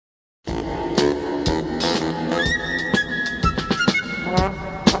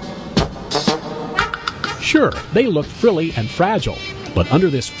Sure, they look frilly and fragile, but under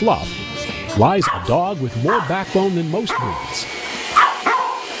this fluff lies a dog with more backbone than most breeds.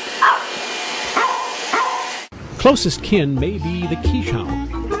 Closest kin may be the Keeshhound,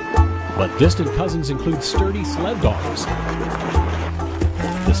 but distant cousins include sturdy sled dogs,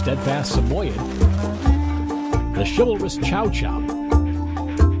 the steadfast Samoyed, the chivalrous Chow Chow,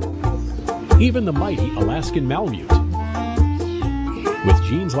 even the mighty Alaskan Malamute. With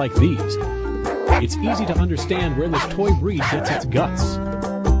genes like these, it's easy to understand where this toy breed gets its guts.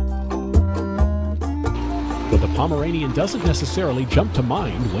 But the Pomeranian doesn't necessarily jump to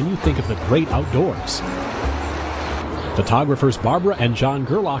mind when you think of the great outdoors. Photographers Barbara and John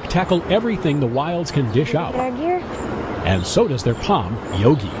Gerlach tackle everything the wilds can dish out. And so does their Pom,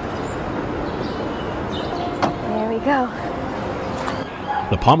 Yogi. There we go.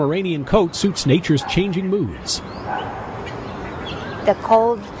 The Pomeranian coat suits nature's changing moods. The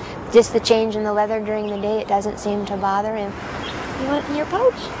cold, just the change in the leather during the day, it doesn't seem to bother him. You want it in your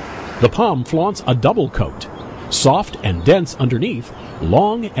pouch? The Pom flaunts a double coat, soft and dense underneath,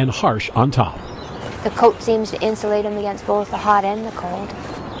 long and harsh on top. The coat seems to insulate him against both the hot and the cold.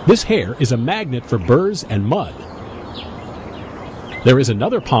 This hair is a magnet for burrs and mud. There is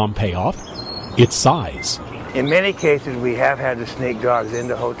another Pom payoff, its size. In many cases, we have had to sneak dogs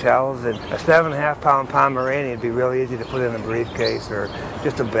into hotels, and a 7.5-pound Pomeranian would be really easy to put in a briefcase or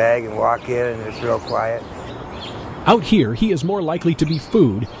just a bag and walk in, and it's real quiet. Out here, he is more likely to be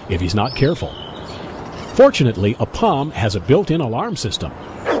food if he's not careful. Fortunately, a Pom has a built-in alarm system.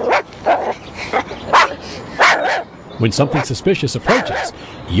 When something suspicious approaches,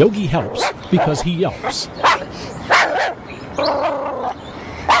 Yogi helps because he yelps.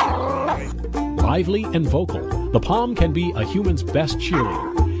 Lively and vocal, the Pom can be a human's best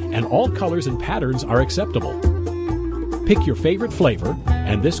cheerleader, and all colors and patterns are acceptable. Pick your favorite flavor,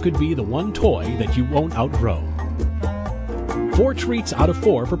 and this could be the one toy that you won't outgrow. 4 treats out of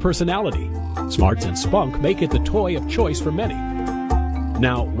 4 for personality. Smarts and spunk make it the toy of choice for many.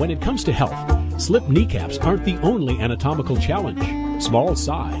 Now, when it comes to health, slip kneecaps aren't the only anatomical challenge. Small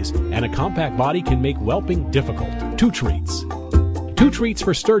size and a compact body can make whelping difficult. 2 treats. 2 treats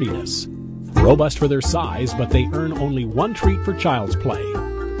for sturdiness. Robust for their size, but they earn only 1 treat for child's play.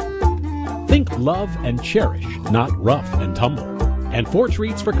 Think love and cherish, not rough and tumble. And 4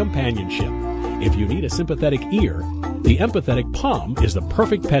 treats for companionship. If you need a sympathetic ear, the empathetic Pom is the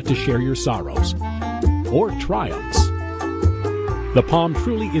perfect pet to share your sorrows or triumphs. The Pom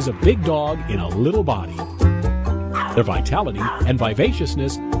truly is a big dog in a little body. Their vitality and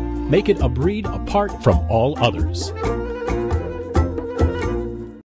vivaciousness make it a breed apart from all others.